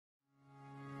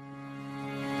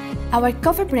Our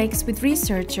coffee breaks with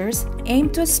researchers aim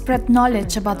to spread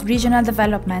knowledge about regional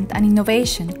development and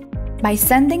innovation. By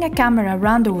sending a camera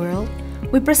around the world,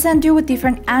 we present you with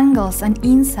different angles and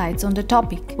insights on the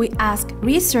topic. We ask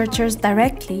researchers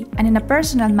directly and in a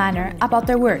personal manner about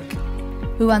their work.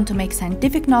 We want to make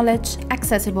scientific knowledge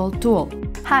accessible to all.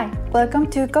 Hi, welcome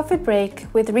to Coffee Break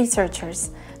with Researchers.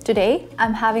 Today,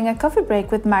 I'm having a coffee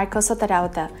break with Markku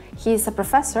Sotarauta. He is a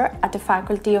professor at the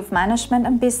Faculty of Management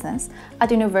and Business at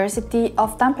the University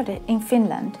of Tampere in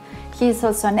Finland. He is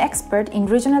also an expert in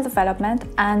regional development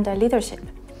and leadership.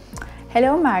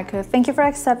 Hello Markku, thank you for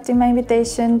accepting my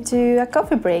invitation to a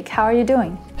coffee break. How are you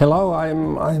doing? Hello,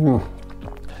 I'm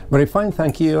very fine,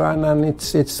 thank you, and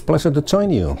it's a pleasure to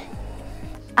join you.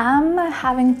 I'm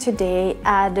having today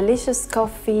a delicious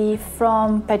coffee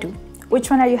from Peru. Which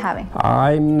one are you having?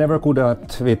 I'm never good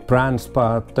with brands,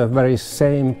 but the very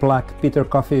same black bitter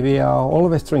coffee we are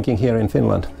always drinking here in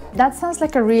Finland. That sounds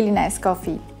like a really nice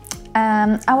coffee.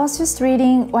 I was just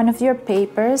reading one of your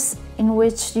papers in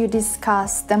which you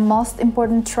discuss the most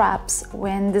important traps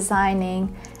when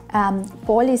designing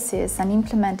policies and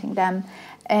implementing them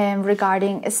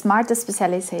regarding a smart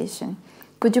specialization.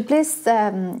 Could you please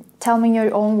tell me in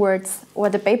your own words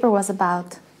what the paper was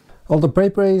about? Well, the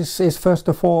paper is first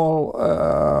of all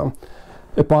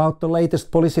about the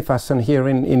latest policy fashion here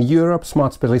in Europe,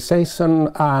 smart specialization,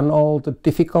 and all the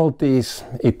difficulties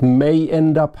it may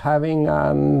end up having,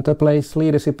 and the place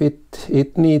leadership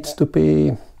it needs to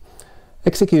be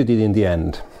executed in the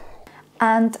end.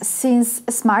 And since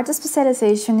smart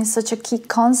specialization is such a key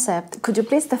concept, could you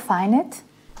please define it?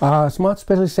 Smart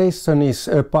specialization is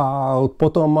about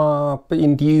bottom-up,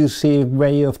 inducive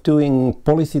way of doing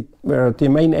policy where the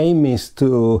main aim is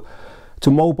to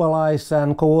mobilize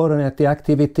and coordinate the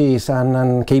activities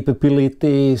and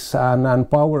capabilities and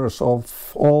powers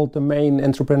of all the main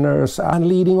entrepreneurs and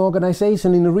leading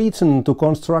organizations in the region to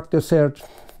construct a shared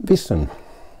vision.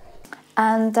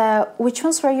 And which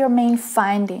ones were your main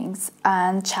findings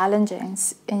and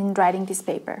challenges in writing this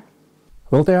paper?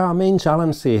 Well, there are main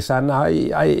challenges, and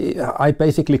I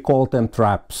basically call them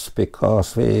traps,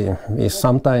 because we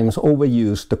sometimes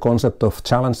overuse the concept of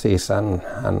challenges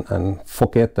and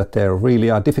forget that there really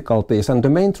are difficulties. And the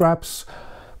main traps,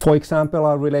 for example,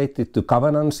 are related to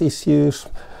governance issues.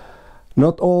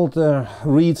 Not all the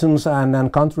regions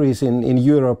and countries in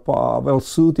Europe are well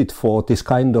suited for this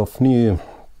kind of new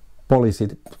policy.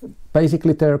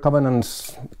 Basically, their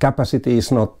governance capacity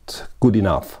is not good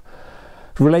enough.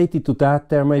 Related to that,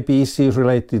 there may be issues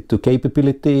related to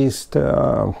capabilities.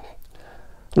 The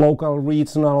local,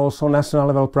 regional, also national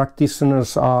level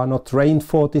practitioners are not trained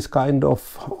for this kind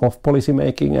of policy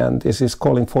making, and this is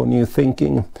calling for new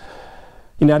thinking.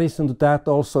 In addition to that,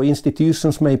 also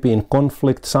institutions may be in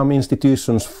conflict. Some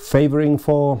institutions favoring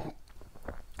for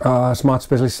smart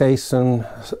specialization,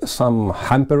 some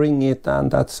hampering it,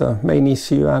 and that's a main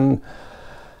issue.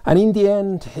 And in the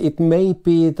end, it may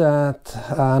be that,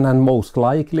 and most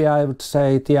likely I would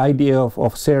say, the idea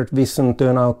of shared vision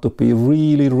turn out to be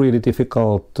really, really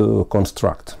difficult to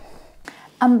construct.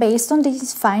 And based on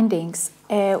these findings,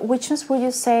 which ones would you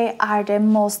say are the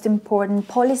most important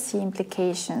policy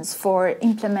implications for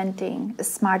implementing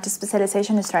smart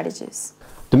specialization strategies?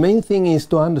 The main thing is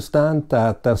to understand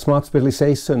that smart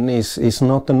specialization is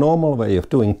not the normal way of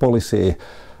doing policy.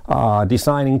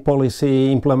 Designing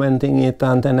policy, implementing it,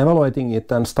 and then evaluating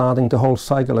it and starting the whole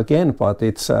cycle again. But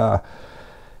it's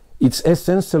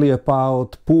essentially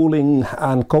about pooling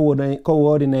and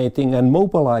coordinating and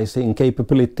mobilizing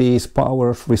capabilities,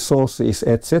 powers, resources,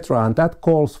 etc. And that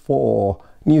calls for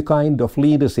new kind of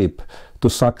leadership to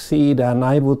succeed. And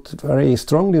I would very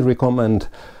strongly recommend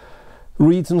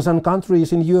regions and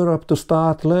countries in Europe to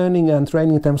start learning and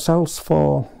training themselves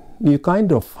for new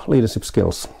kind of leadership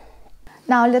skills.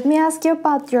 Now, let me ask you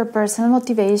about your personal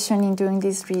motivation in doing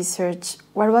this research.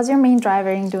 What was your main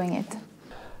driver in doing it?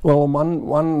 Well,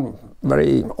 one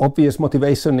very obvious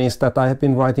motivation is that I have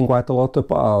been writing quite a lot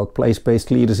about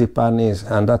place-based leadership,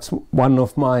 and that's one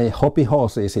of my hobby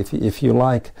horses, if you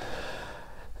like.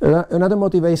 Another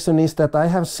motivation is that I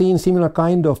have seen similar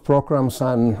kind of programs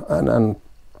and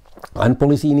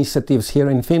policy initiatives here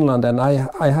in Finland, and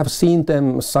I have seen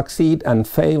them succeed and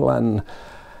fail,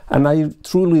 and I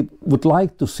truly would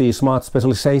like to see smart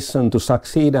specialization to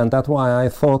succeed, and that's why I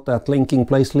thought that linking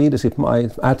place leadership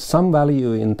might add some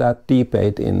value in that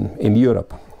debate in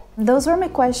Europe. Those were my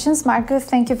questions, Markku.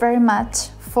 Thank you very much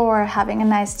for having a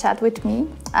nice chat with me.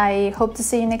 I hope to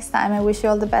see you next time. I wish you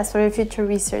all the best for your future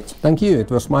research. Thank you. It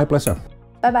was my pleasure.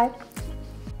 Bye-bye.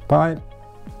 Bye.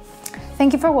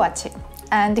 Thank you for watching.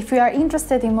 And if you are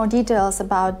interested in more details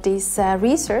about this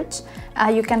research,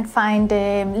 you can find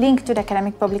a link to the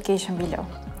academic publication below.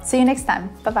 See you next time.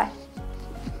 Bye-bye.